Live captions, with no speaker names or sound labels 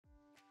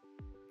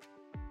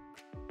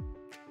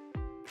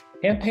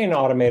Campaign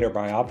Automator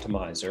by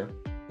Optimizer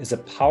is a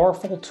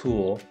powerful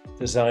tool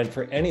designed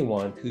for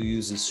anyone who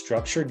uses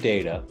structured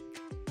data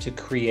to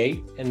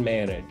create and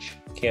manage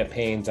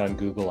campaigns on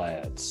Google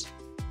Ads.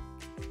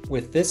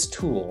 With this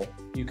tool,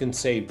 you can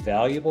save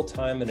valuable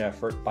time and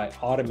effort by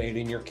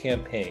automating your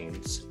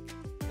campaigns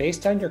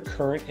based on your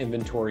current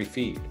inventory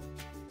feed.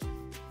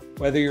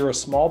 Whether you're a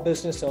small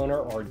business owner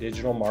or a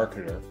digital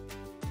marketer,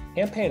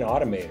 Campaign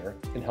Automator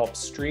can help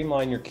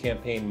streamline your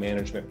campaign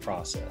management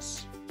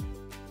process.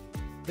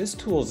 This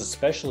tool is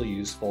especially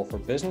useful for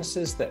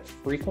businesses that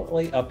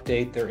frequently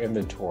update their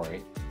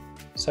inventory,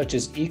 such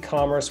as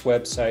e-commerce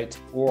websites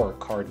or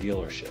car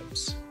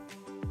dealerships.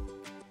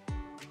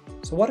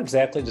 So what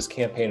exactly does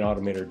Campaign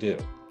Automator do?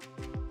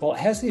 Well, it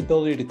has the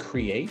ability to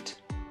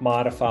create,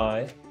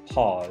 modify,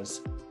 pause,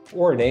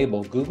 or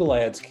enable Google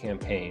Ads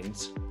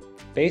campaigns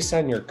based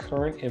on your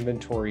current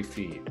inventory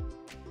feed.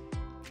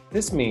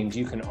 This means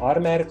you can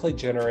automatically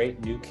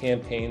generate new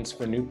campaigns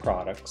for new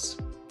products,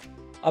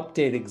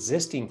 update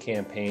existing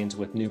campaigns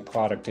with new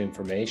product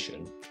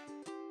information,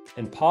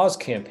 and pause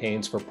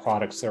campaigns for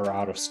products that are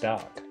out of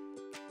stock.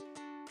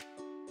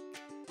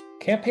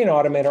 Campaign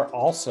Automator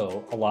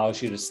also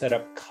allows you to set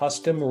up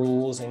custom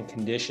rules and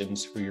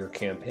conditions for your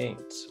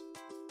campaigns.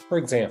 For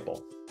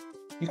example,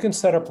 you can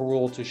set up a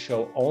rule to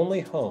show only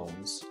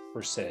homes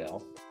for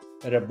sale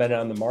that have been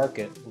on the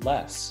market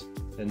less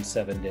than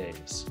 7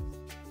 days.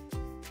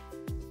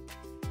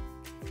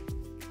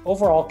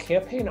 Overall,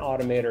 Campaign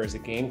Automator is a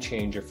game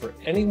changer for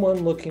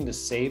anyone looking to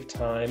save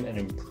time and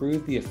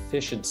improve the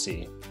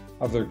efficiency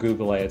of their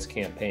Google Ads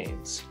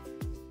campaigns.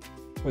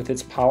 With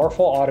its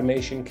powerful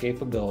automation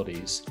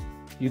capabilities,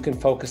 you can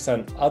focus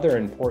on other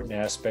important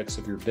aspects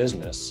of your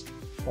business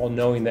while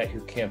knowing that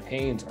your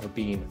campaigns are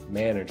being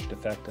managed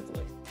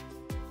effectively.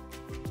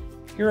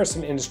 Here are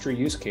some industry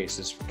use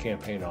cases for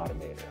Campaign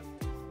Automator.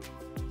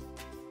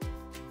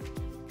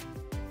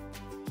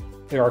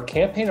 There are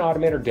Campaign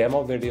Automator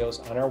demo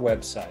videos on our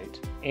website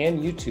and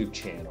YouTube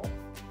channel,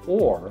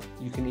 or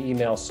you can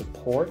email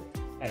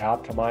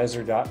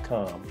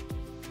support@optimizer.com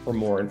for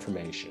more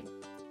information.